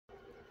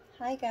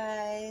Hi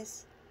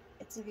guys,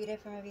 it's Avita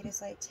from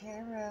Avita's Light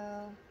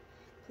Tarot.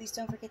 Please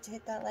don't forget to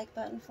hit that like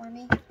button for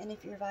me, and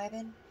if you're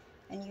vibing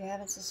and you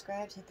haven't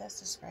subscribed, hit that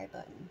subscribe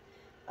button.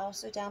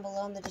 Also down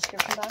below in the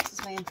description box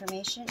is my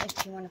information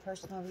if you want a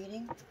personal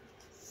reading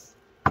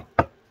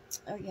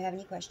or you have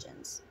any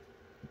questions.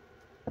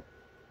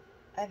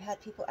 I've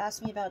had people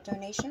ask me about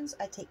donations.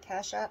 I take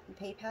Cash App and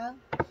PayPal.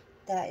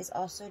 That is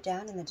also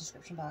down in the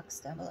description box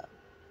down below.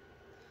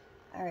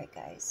 Alright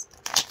guys.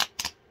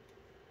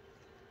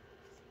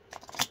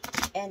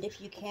 And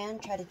if you can,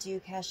 try to do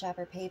Cash App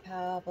or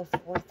PayPal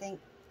before the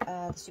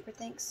Super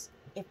Thanks,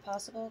 if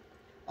possible.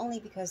 Only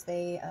because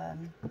they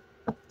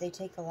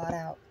take a lot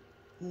out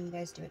when you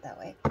guys do it that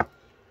way.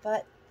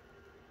 But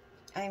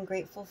I am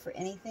grateful for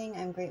anything.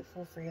 I'm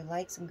grateful for your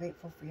likes. I'm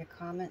grateful for your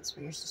comments,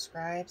 for your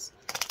subscribes,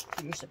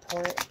 for your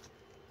support.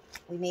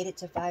 We made it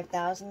to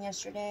 5,000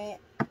 yesterday,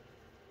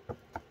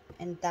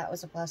 and that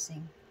was a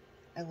blessing.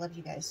 I love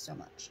you guys so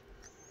much.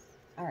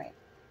 Alright.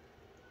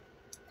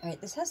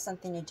 Alright, this has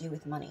something to do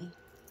with money.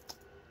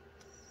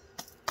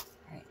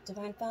 Alright,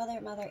 Divine Father,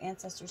 Mother,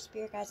 Ancestors,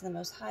 Spirit Guides, and the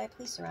Most High,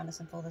 please surround us,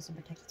 enfold us, and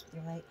protect us with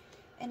your light.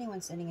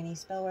 Anyone sending any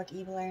spell work,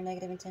 evil, or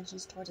negative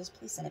intentions towards us,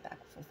 please send it back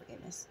with full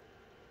forgiveness.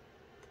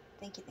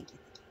 Thank you, thank you,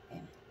 thank you.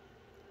 Amen.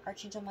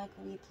 Archangel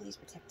Michael, will you please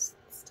protect us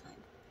this time?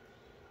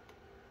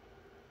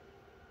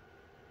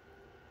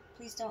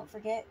 Please don't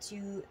forget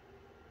to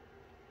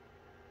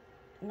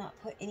not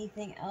put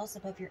anything else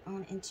above your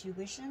own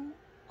intuition.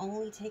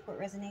 Only take what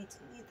resonates,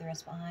 leave the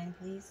rest behind,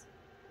 please.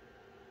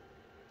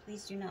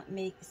 Please do not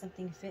make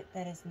something fit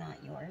that is not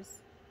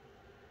yours.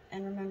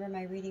 And remember,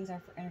 my readings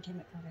are for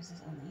entertainment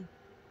purposes only.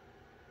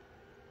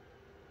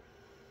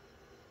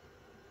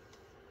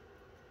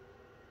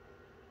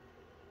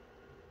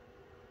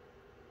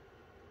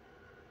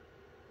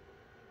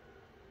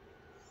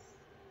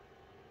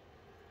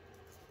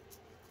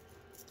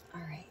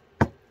 Alright.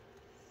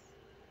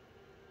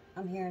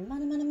 I'm hearing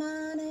money, money,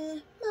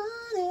 money,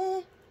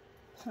 money.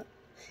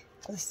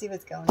 Let's see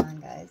what's going on,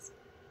 guys.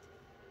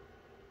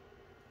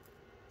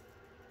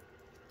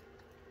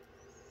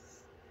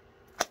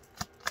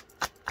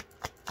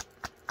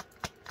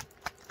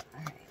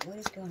 Alright, what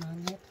is going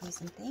on here,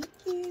 please and thank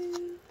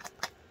you.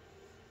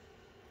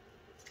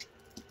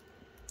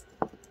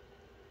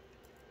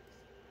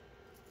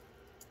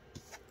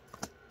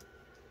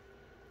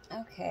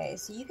 Okay,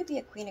 so you could be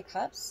a Queen of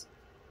Cups,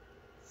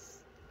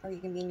 or you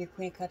can be in your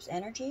Queen of Cups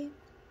energy.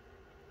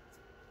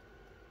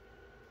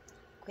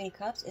 Queen of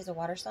Cups is a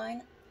water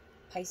sign,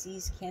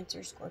 Pisces,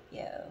 Cancer,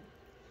 Scorpio.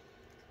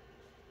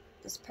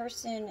 This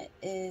person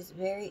is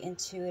very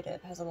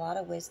intuitive, has a lot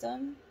of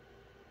wisdom,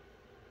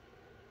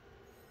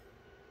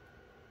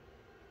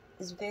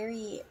 is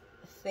very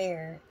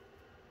fair.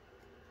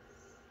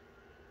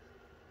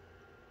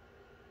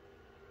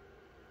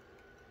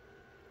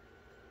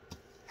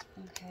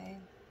 Okay.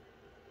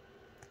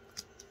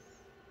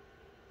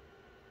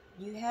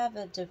 You have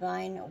a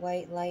divine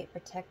white light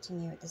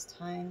protecting you at this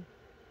time.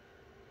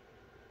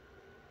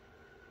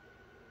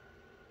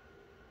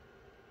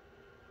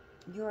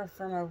 You are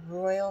from a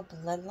royal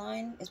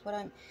bloodline, is what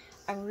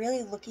I'm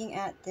really looking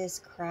at this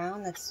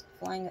crown that's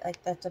flying,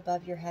 like that's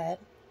above your head.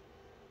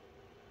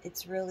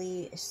 It's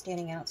really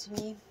standing out to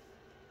me.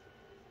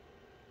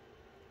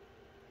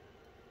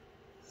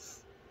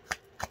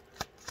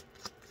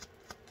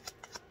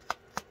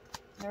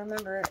 Now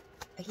remember,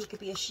 he could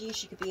be a she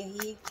could be a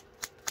he.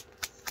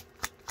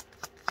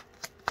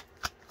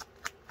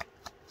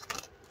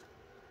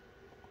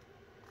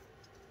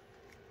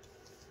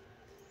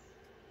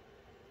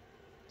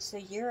 So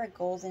you're a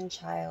golden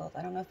child.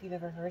 I don't know if you've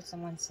ever heard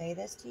someone say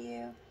this to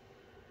you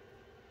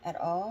at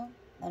all.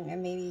 And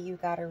maybe you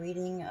got a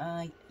reading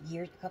a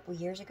couple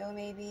years ago,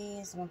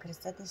 maybe. Someone could have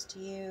said this to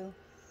you.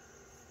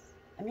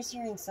 I'm just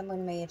hearing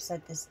someone may have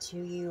said this to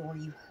you, or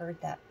you heard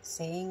that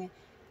saying,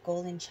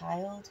 golden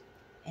child,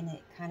 and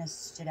it kind of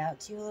stood out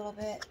to you a little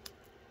bit.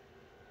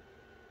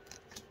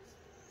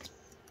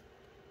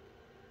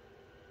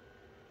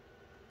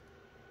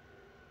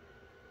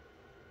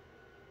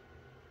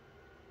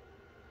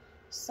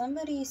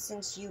 Somebody,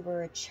 since you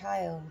were a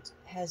child,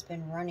 has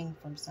been running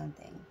from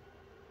something.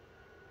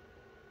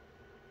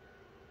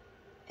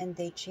 And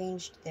they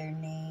changed their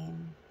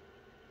name.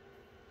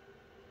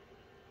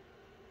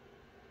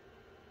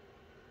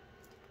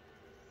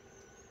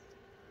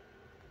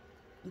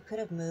 You could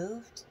have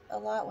moved a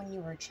lot when you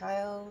were a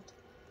child.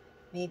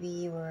 Maybe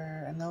you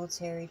were a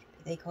military,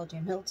 they called you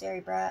a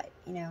military brat,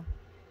 you know.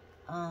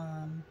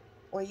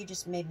 Or you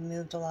just maybe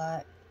moved a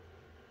lot.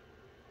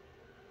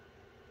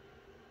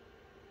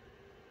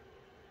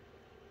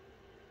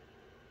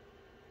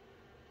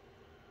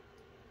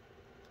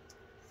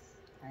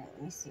 Alright,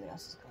 let me see what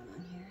else is going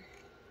on here.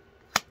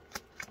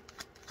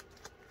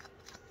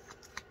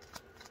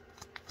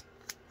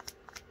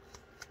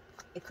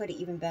 It could have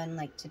even been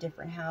like to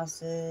different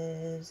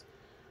houses.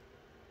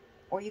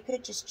 Or you could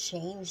have just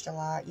changed a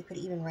lot. You could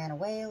have even ran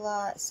away a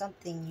lot.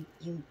 Something,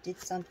 you did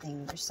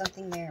something. There's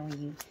something there where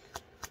you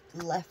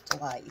left a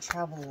lot. You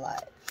traveled a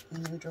lot. You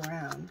moved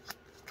around.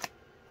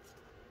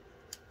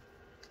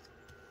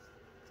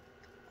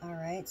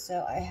 Alright,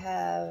 so I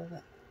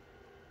have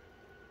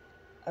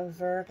a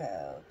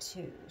Virgo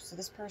too. So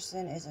this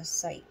person is a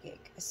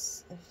psychic.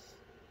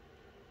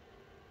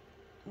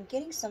 I'm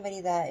getting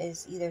somebody that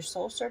is either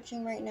soul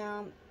searching right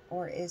now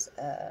or is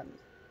a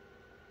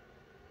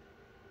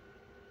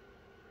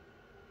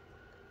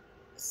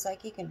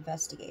psychic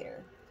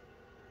investigator.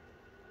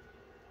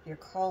 Your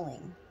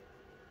calling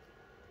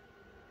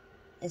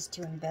is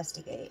to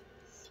investigate.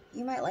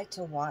 You might like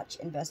to watch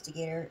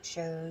investigator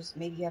shows.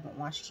 Maybe you haven't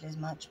watched it as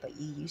much, but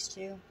you used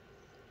to.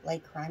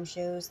 Like crime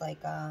shows like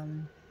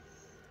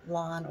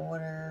Law and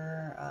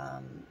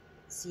Order,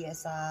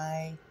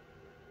 CSI,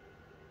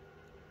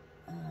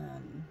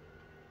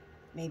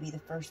 maybe the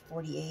first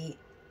 48.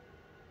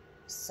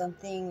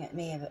 Something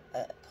may have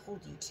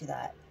pulled you to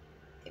that.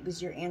 It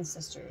was your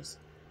ancestors.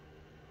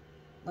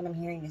 What I'm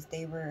hearing is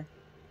they were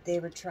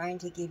trying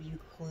to give you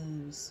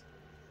clues.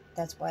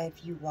 That's why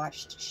if you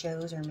watched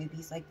shows or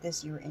movies like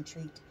this, you were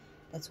intrigued.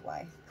 That's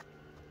why.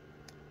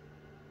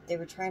 They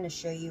were trying to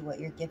show you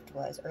what your gift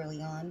was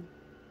early on.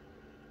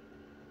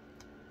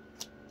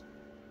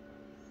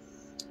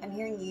 I'm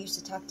hearing you used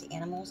to talk to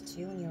animals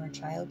too when you were a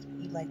child.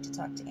 You liked to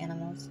talk to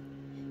animals.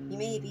 You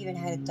may have even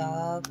had a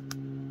dog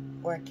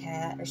or a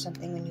cat or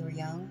something when you were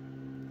young.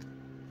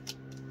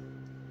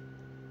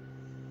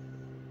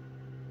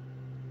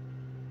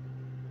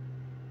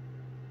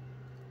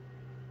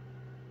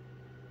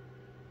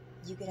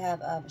 You could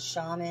have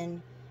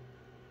shaman,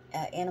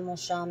 animal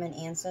shaman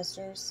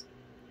ancestors.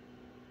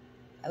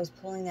 I was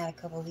pulling that a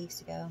couple of weeks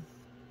ago.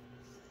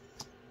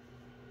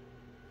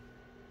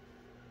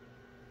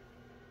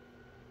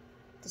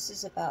 This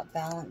is about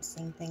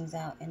balancing things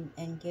out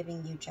and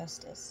giving you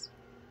justice.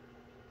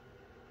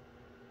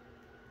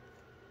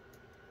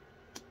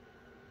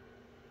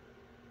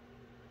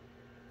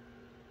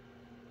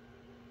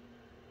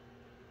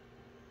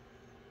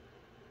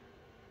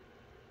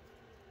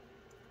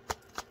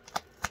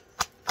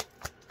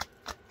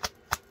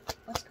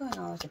 What's going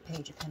on with the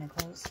Page of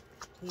Pentacles?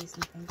 Please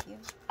and thank you.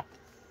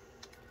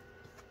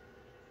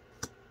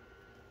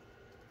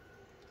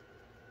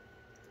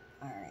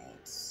 Alright,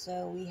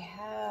 so we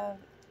have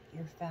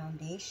your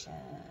foundation.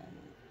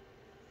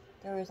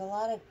 There was a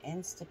lot of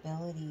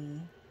instability,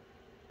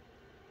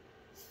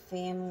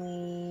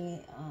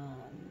 family,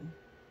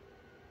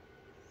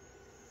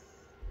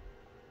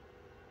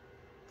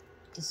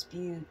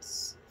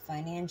 disputes,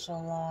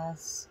 financial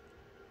loss.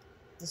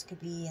 This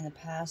could be in the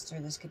past or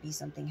this could be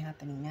something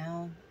happening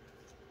now.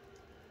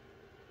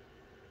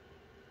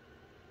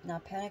 Now,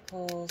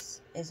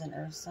 Pentacles is an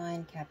earth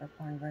sign,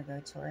 Capricorn, Virgo,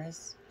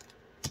 Taurus.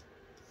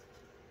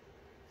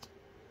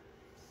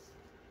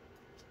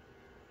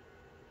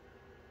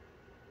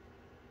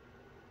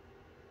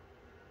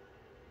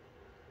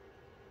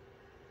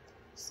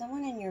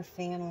 Someone in your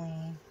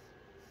family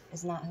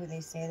is not who they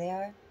say they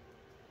are.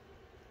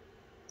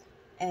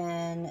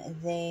 And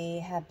they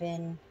have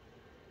been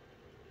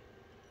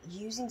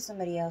using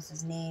somebody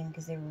else's name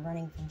because they were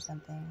running from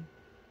something.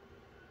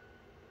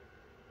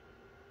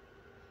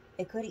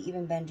 It could have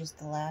even been just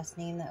the last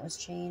name that was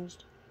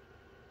changed.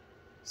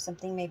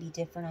 Something may be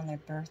different on their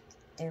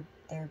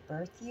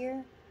birth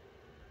year.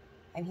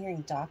 I'm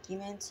hearing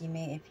documents. You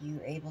may, if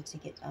you're able to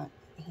get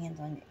hands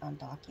on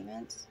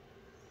documents.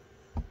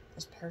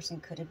 This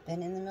person could have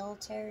been in the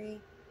military,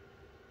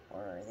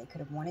 or they could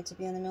have wanted to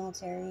be in the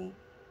military.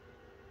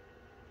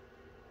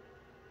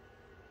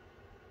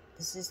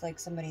 This is like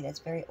somebody that's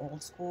very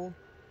old school.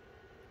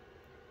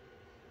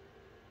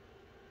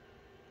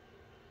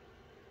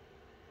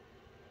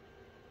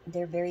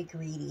 They're very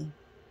greedy.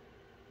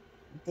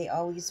 They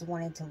always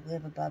wanted to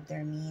live above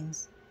their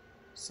means,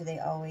 so they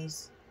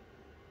always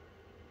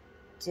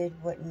did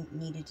what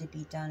needed to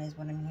be done, is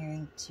what I'm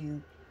hearing,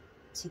 to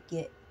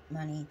get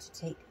money, to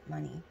take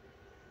money.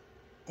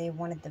 They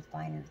wanted the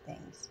finer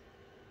things.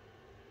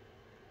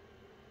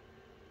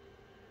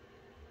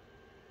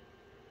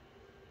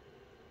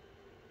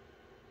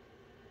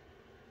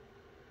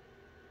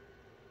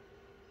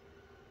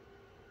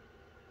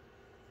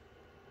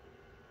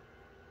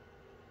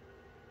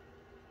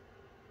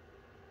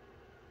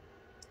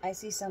 I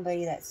see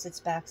somebody that sits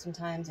back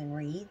sometimes and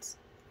reads.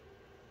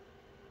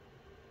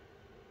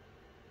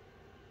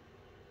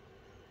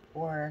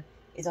 Or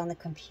is on the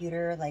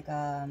computer, like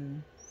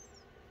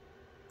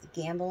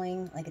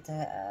gambling, like it's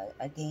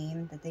a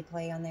game that they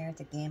play on there.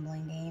 It's a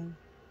gambling game.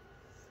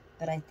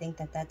 But I think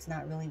that that's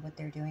not really what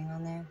they're doing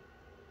on there.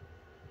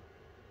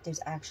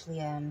 There's actually,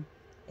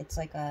 it's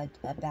like a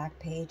back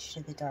page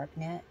to the dark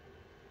net.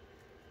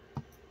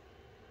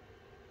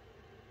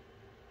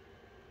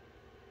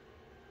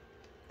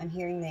 I'm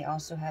hearing they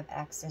also have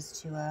access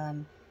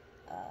to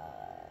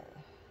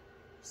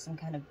some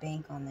kind of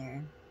bank on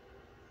there.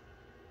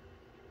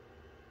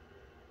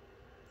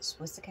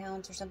 Swiss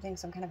accounts or something,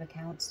 some kind of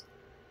accounts.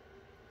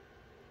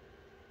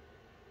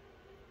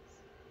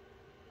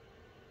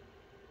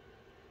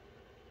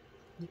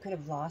 You could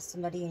have lost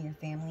somebody in your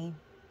family.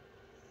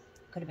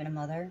 Could have been a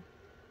mother.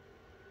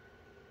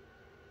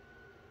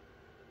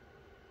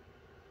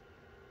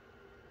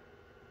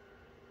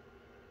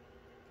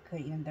 Could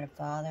have even been a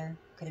father.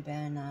 Could have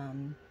been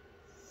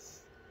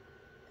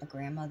a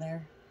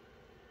grandmother.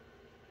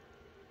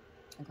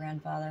 A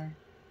grandfather.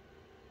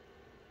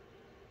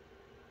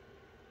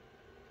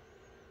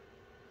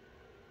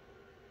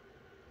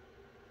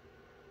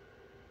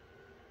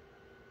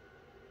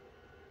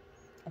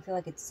 I feel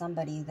like it's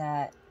somebody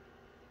that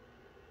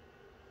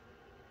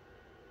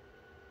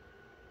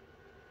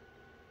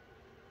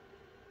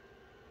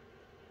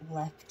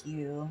left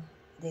you.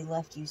 They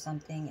left you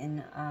something,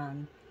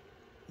 and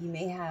you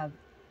may have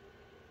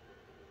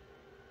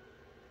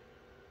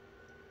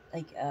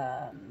like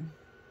a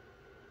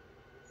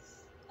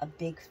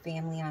big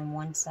family on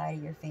one side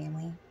of your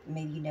family.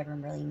 Maybe you never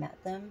really met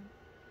them,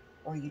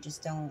 or you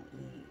just don't.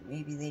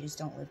 Maybe they just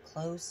don't live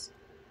close.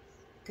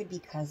 Could be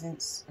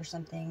cousins or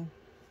something.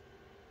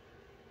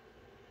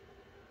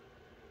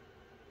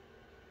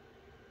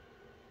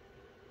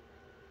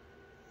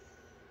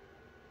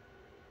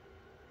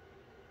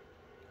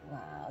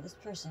 Wow, this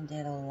person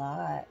did a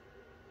lot.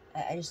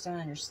 I just don't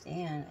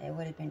understand. It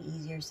would have been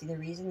easier. See, the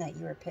reason that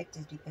you were picked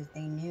is because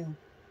they knew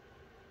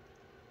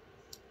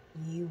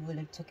you would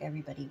have took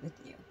everybody with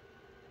you.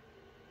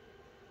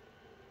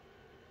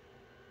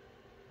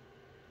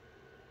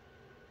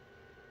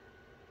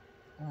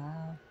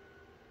 Wow.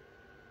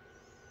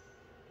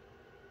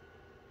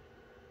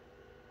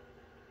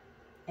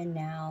 And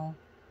now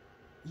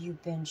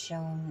you've been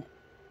shown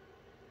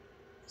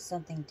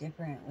something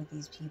different with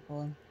these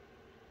people.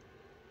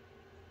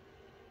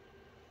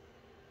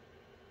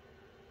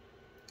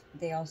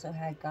 They also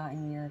had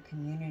gotten your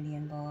community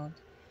involved,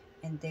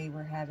 and they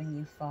were having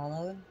you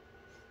followed.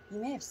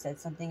 You may have said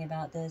something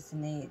about this,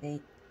 and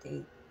they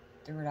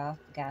threw it off,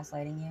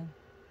 gaslighting you.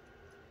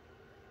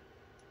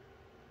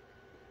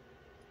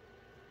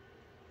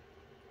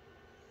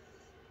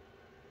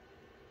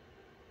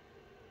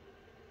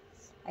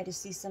 I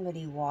just see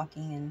somebody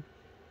walking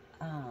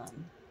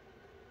and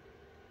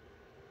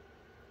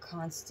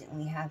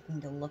constantly having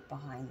to look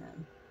behind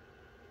them.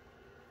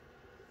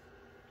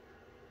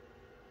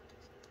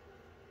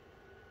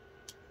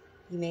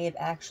 You may have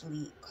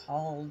actually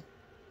called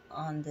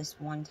on this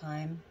one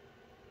time,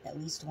 at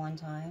least one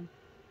time.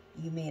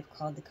 You may have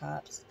called the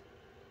cops,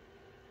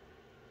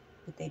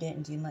 but they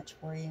didn't do much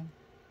for you.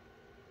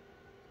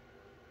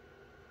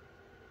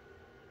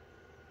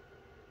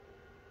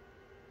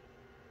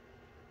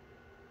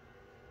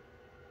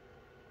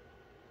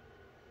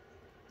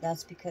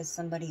 That's because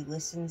somebody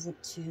listens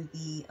to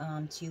the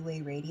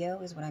two-way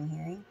radio, is what I'm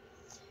hearing.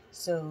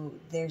 So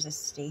there's a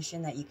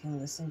station that you can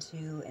listen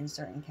to in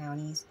certain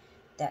counties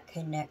that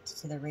connect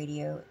to the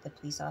radio, the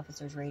police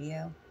officer's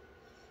radio.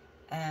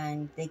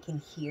 And they can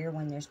hear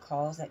when there's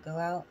calls that go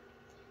out.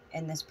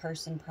 And this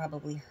person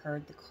probably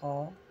heard the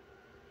call.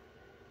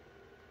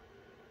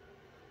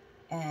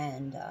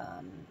 And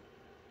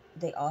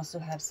they also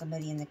have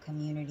somebody in the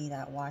community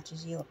that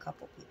watches you, a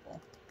couple people.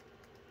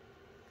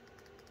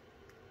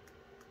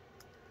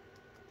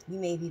 You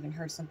may have even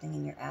heard something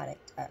in your attic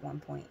at one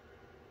point.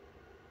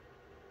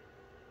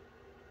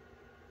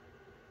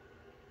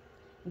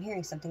 I'm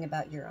hearing something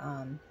about your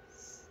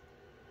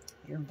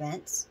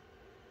vents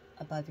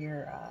above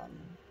your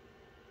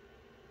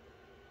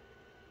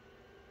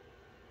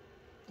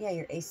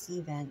your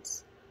AC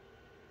vents.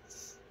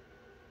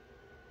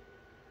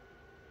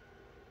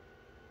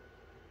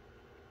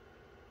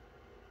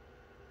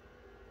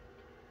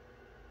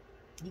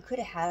 You could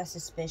have had a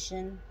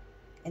suspicion,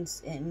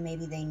 and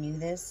maybe they knew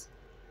this.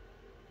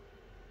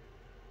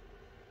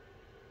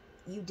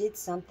 You did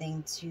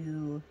something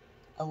to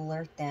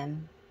alert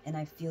them, and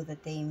I feel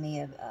that they may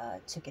have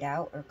took it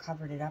out or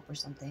covered it up or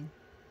something.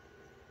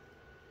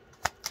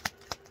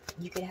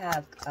 You could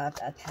have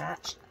a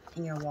patch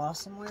in your wall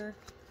somewhere,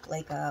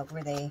 like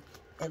where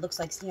it looks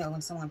like,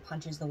 when someone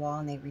punches the wall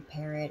and they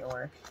repair it,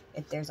 or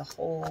if there's a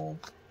hole,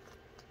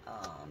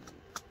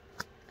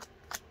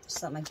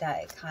 something like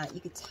that.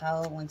 You could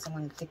tell when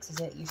someone fixes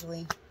it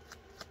usually.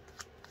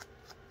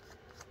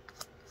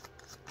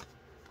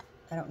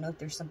 I don't know if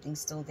there's something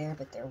still there,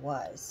 but there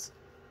was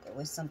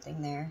something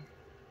there.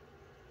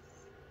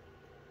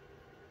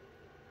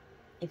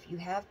 If you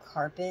have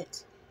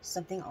carpet,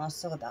 something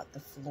also about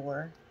the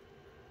floor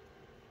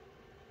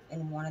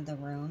in one of the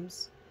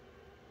rooms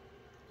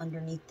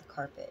underneath the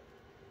carpet.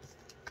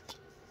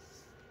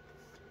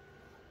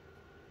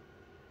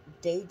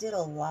 They did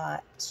a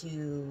lot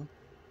to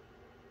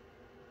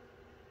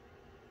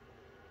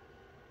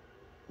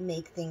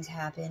make things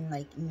happen,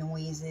 like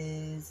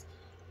noises,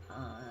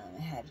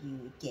 have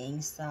you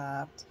gang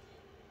stopped,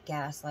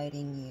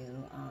 gaslighting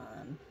you,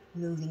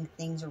 moving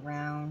things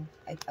around.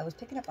 I was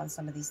picking up on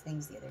some of these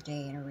things the other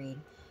day in a read.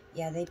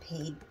 Yeah,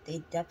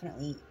 they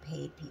definitely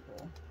paid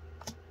people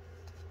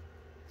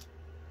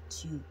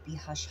to be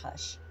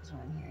hush-hush, is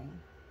what I'm hearing.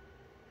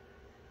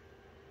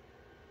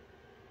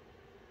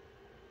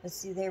 But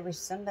see, there was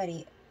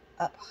somebody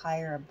up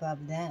higher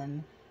above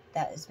them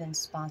that has been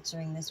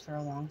sponsoring this for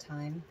a long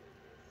time.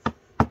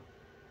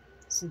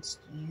 Since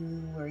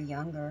you were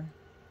younger.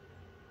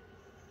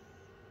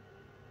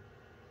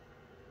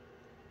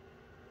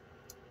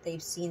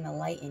 They've seen the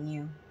light in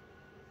you.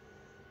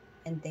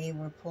 and they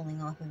were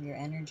pulling off of your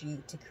energy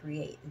to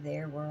create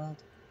their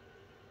world.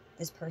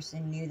 This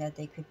person knew that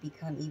they could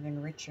become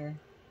even richer,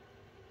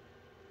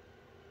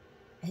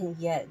 and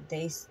yet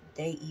they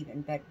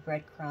even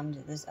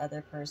breadcrumbed this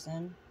other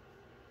person.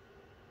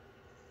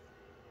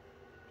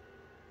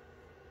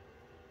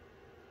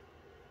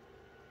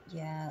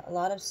 Yeah, a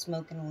lot of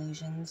smoke and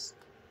illusions.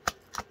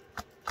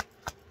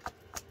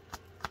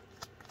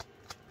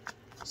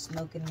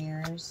 Smoke and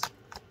mirrors.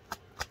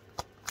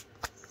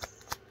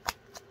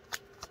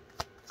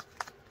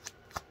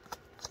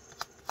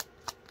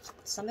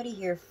 Somebody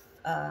here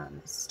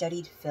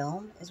studied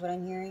film, is what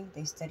I'm hearing.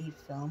 They studied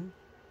film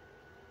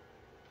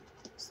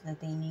so that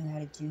they knew how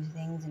to do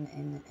things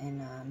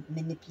and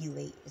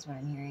manipulate, is what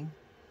I'm hearing.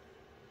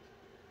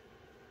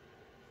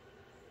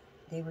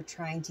 They were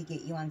trying to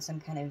get you on some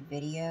kind of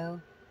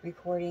video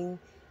recording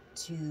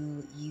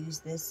to use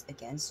this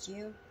against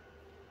you.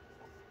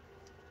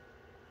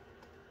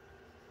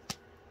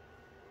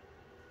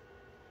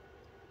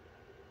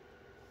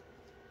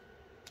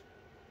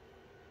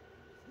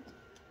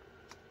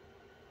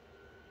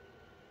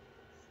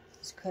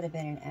 This could have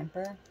been an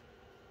emperor.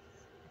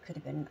 It could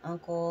have been an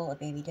uncle, a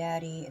baby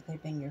daddy. It could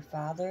have been your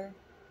father,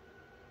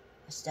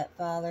 a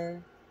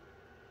stepfather,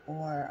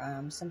 or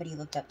somebody you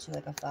looked up to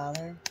like a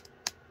father.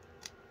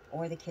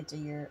 Or the kids are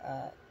your,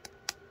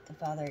 the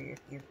father of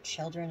your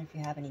children, if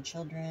you have any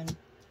children.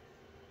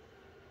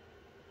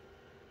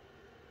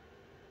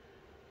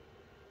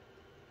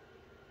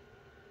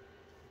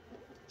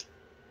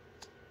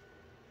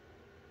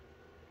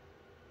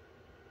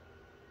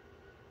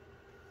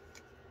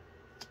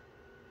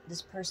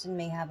 This person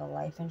may have a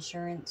life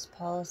insurance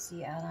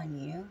policy out on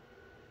you.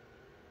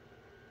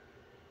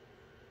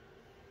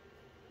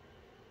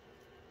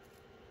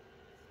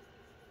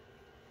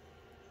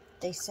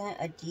 They sent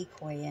a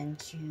decoy in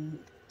to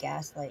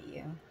gaslight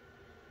you.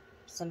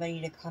 Somebody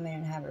to come in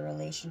and have a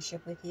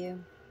relationship with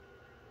you.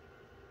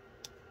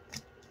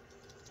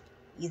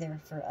 Either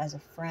as a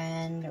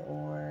friend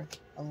or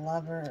a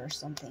lover or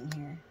something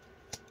here.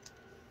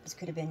 This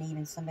could have been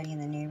even somebody in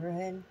the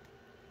neighborhood.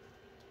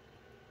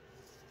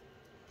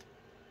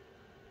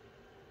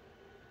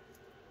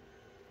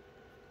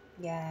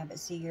 Yeah, but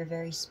see, you're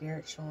very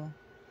spiritual.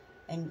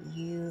 And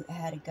you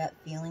had a gut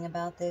feeling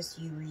about this.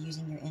 You were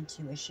using your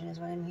intuition, is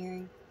what I'm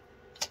hearing.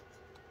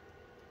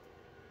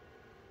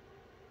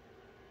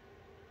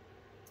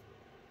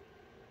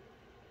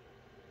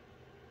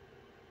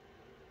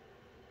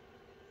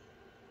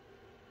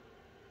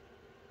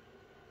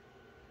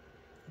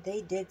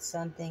 They did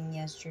something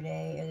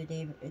yesterday, or the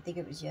day, I think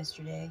it was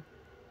yesterday,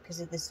 because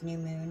of this new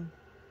moon.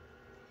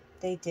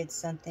 They did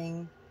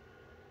something.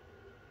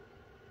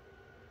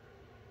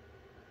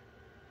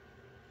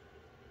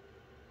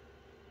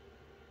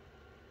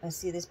 I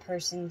see this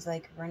person's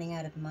like running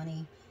out of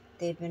money.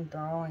 They've been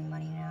borrowing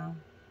money now.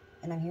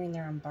 And I'm hearing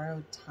they're on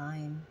borrowed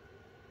time.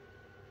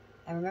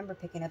 I remember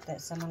picking up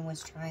that someone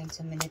was trying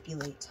to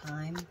manipulate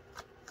time.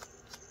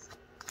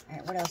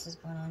 Alright, what else is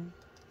going on?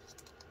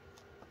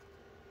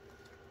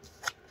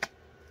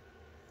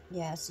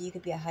 Yeah, so you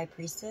could be a high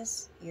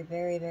priestess. You're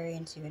very, very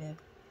intuitive.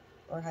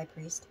 Or high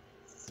priest.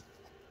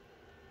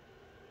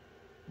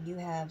 You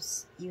have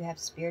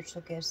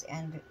spiritual gifts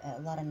and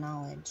a lot of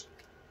knowledge.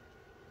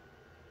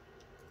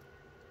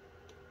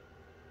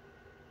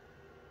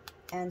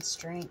 And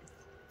strength.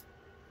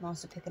 I'm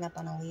also picking up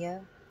on a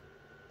Leo.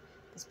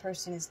 This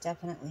person is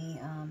definitely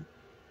a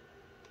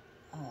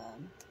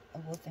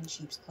wolf in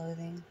sheep's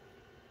clothing.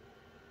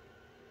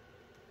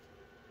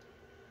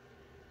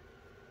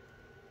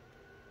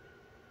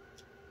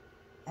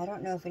 I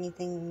don't know if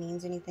anything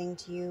means anything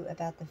to you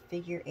about the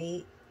figure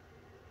 8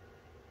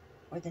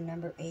 or the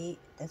number 8.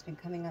 That's been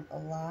coming up a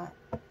lot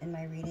in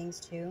my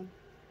readings too.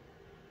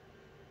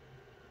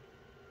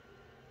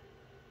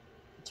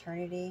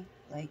 Eternity,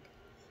 like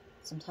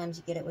sometimes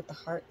you get it with the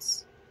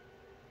hearts.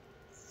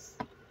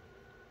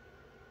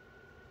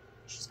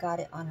 She's got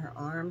it on her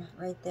arm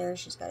right there.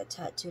 She's got it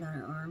tattooed on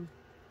her arm.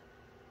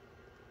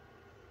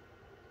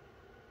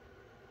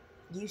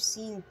 You've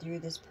seen through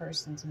this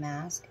person's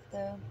mask,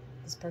 though.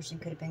 This person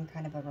could have been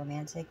kind of a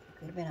romantic. It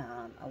could have been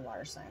a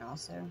water sign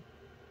also.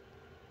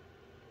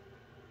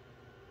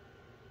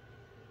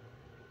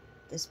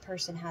 This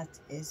person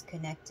is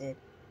connected,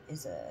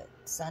 is a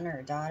son or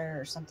a daughter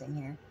or something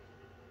here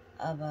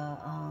of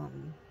a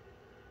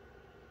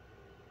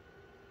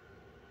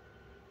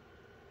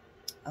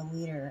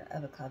leader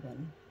of a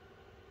coven.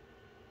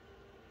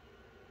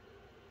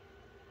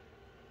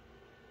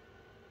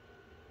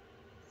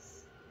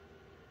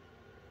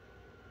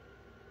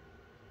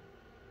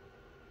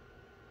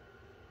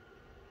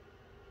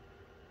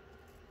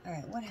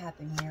 Alright, what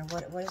happened here?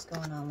 What is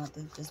going on? What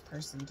did this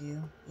person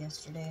do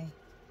yesterday?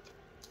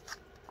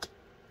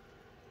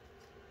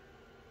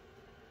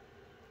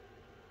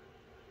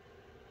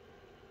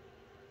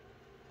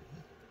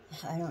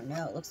 I don't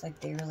know. It looks like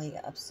they really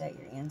upset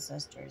your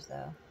ancestors,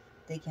 though.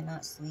 They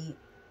cannot sleep.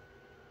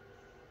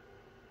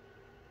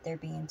 They're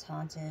being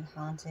taunted,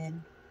 haunted.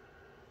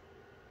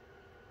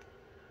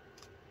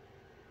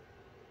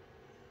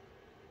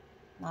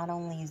 Not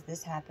only is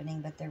this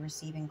happening, but they're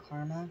receiving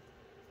karma.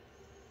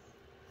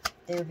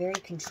 They're very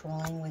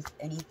controlling with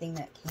anything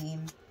that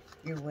came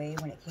your way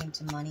when it came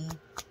to money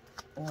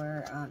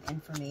or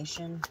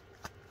information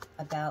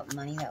about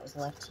money that was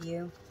left to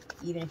you.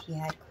 Even if you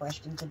had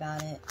questions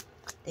about it,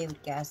 they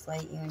would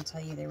gaslight you and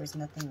tell you there was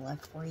nothing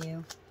left for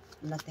you.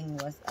 Nothing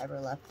was ever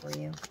left for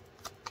you.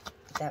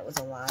 But that was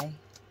a lie.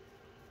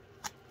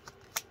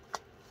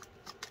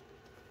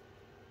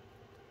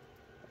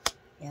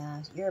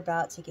 Yeah, you're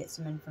about to get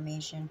some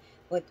information.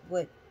 What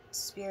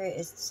Spirit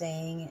is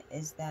saying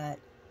is that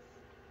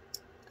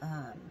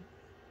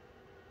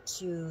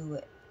to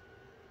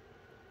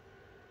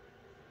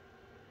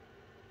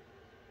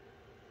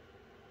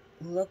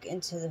look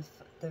into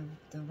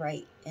the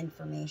right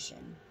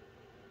information.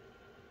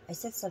 I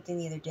said something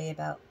the other day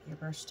about your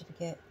birth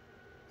certificate.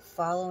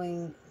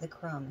 Following the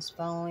crumbs,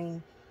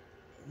 following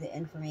the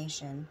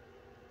information.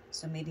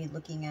 So maybe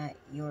looking at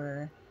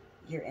your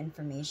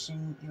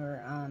information,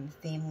 your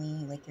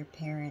family, like your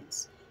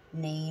parents'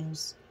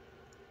 names,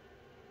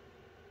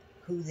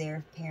 who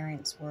their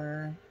parents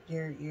were,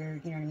 your you know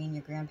what I mean,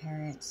 your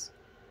grandparents.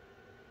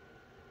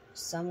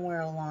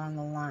 Somewhere along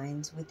the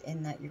lines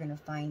within that, you're going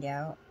to find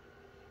out.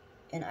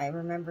 And I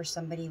remember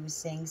somebody was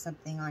saying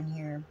something on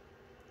here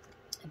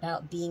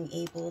about being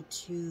able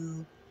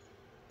to,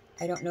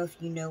 I don't know if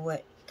you know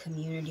what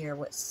community or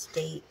what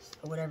state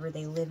or whatever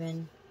they live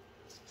in,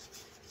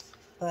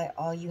 but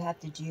all you have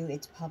to do,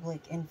 it's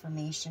public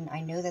information. I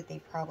know that they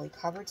probably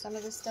covered some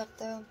of this stuff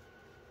though,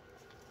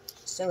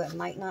 so it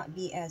might not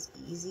be as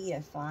easy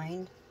to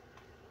find.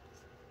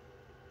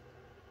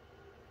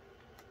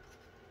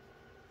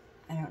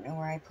 I don't know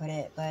where I put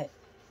it, but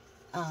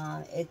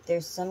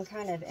there's some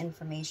kind of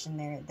information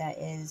there that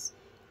is,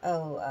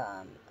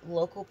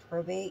 local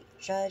probate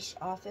judge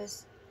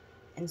office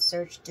and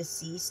search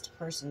deceased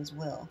person's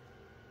will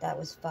that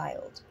was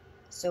filed.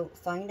 So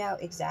find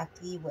out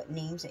exactly what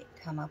names it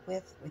come up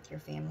with your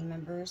family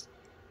members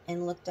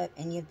and looked up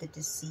any of the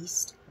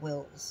deceased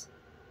wills.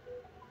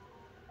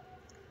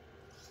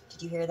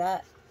 Did you hear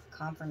that?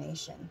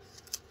 Confirmation.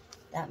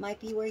 That might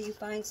be where you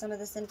find some of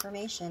this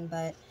information,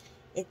 but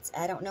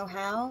I don't know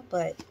how,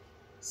 but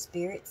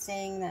Spirit's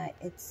saying that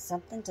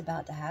something's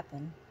about to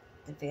happen.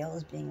 The veil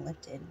is being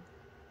lifted.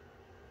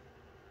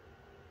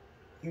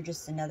 You're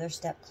just another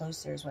step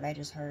closer is what I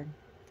just heard.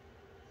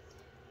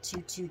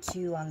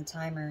 222 on the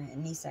timer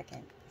any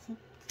second.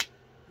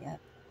 Yep.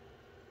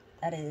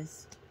 That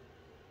is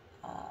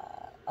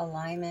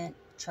alignment,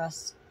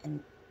 trust,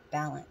 and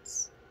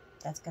balance.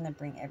 That's going to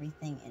bring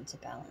everything into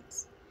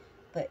balance.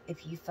 But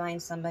if you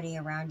find somebody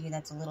around you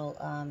that's a little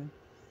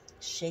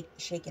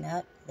shaken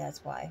up,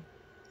 that's why,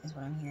 is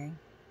what I'm hearing.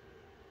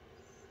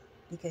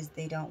 Because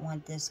they don't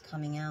want this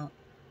coming out.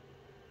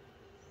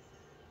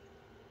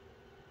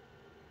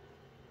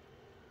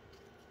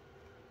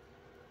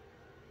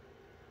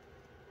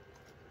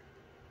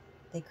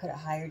 They could have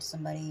hired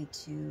somebody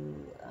to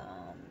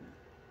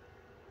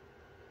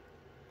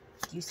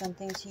do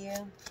something to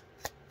you.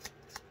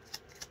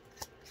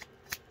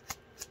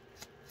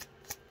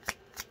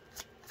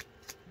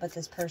 But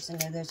this person,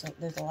 there's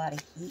a lot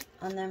of heat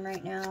on them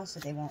right now, so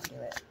they won't do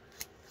it.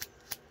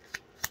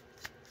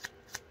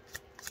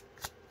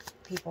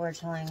 People are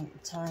telling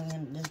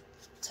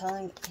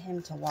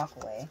him to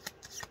walk away.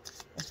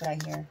 That's what I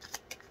hear.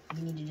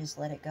 You need to just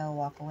let it go,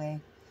 walk away.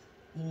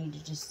 You need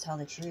to just tell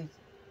the truth.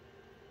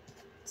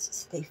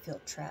 They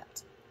feel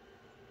trapped.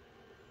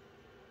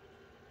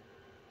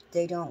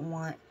 They don't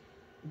want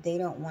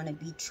to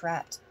be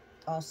trapped.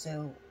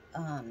 Also,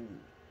 what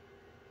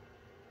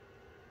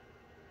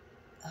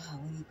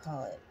do you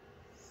call it?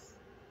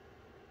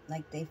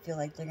 Like they feel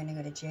like they're gonna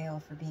go to jail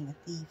for being a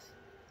thief,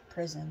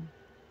 prison.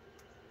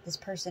 This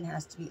person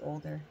has to be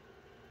older.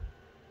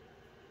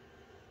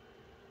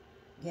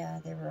 Yeah,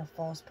 they were a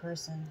false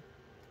person.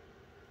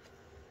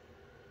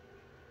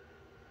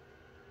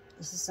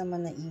 This is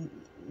someone that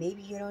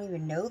maybe you don't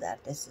even know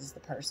that this is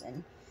the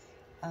person.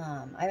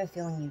 I have a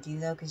feeling you do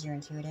though, because you're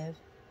intuitive.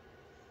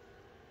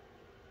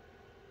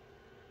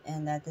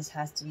 And that this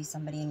has to be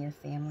somebody in your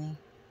family.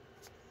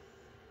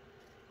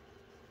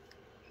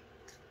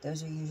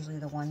 Those are usually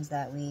the ones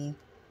that we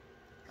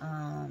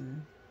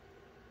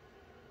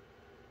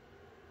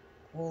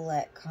will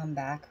let come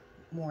back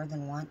more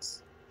than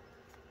once.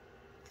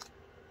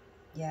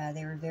 Yeah,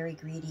 they were very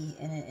greedy,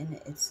 and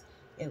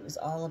it was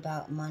all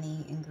about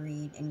money and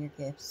greed and your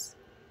gifts.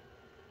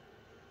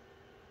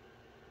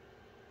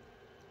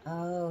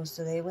 Oh,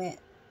 so they went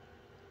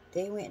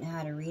and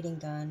had a reading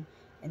done,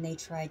 and they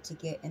tried to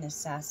get an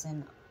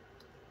assassination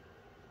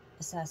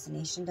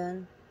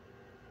done.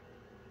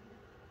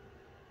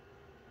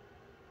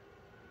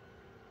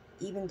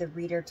 Even the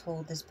reader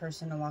told this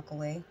person to walk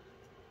away.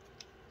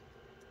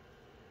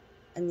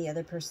 And the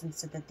other person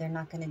said that they're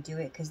not going to do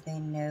it because they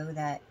know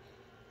that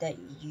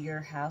your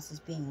house is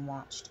being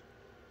watched.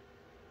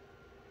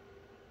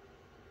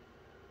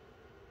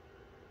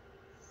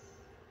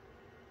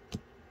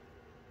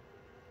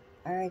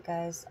 Alright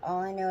guys, all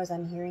I know is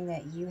I'm hearing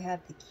that you have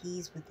the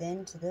keys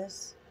within to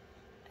this,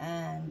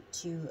 and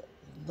to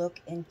look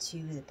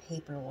into the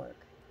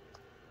paperwork.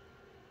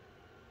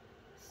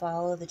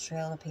 Follow the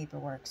trail of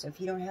paperwork. So if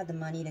you don't have the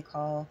money to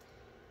call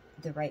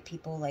the right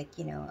people, like,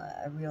 you know,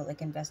 a real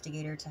like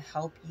investigator to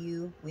help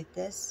you with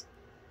this,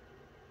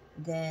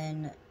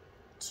 then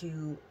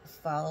to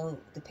follow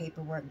the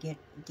paperwork,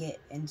 get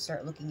and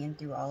start looking in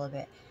through all of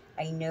it.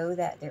 I know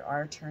that there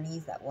are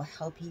attorneys that will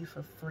help you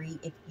for free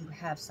if you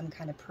have some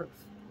kind of proof.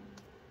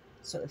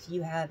 So if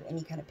you have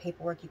any kind of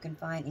paperwork, you can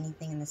find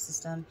anything in the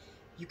system,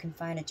 you can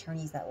find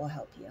attorneys that will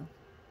help you.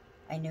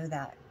 I know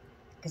that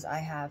because I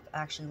have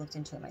actually looked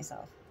into it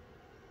myself.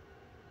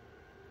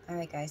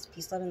 Alright guys,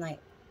 peace, love, and light.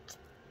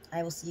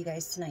 I will see you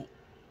guys tonight.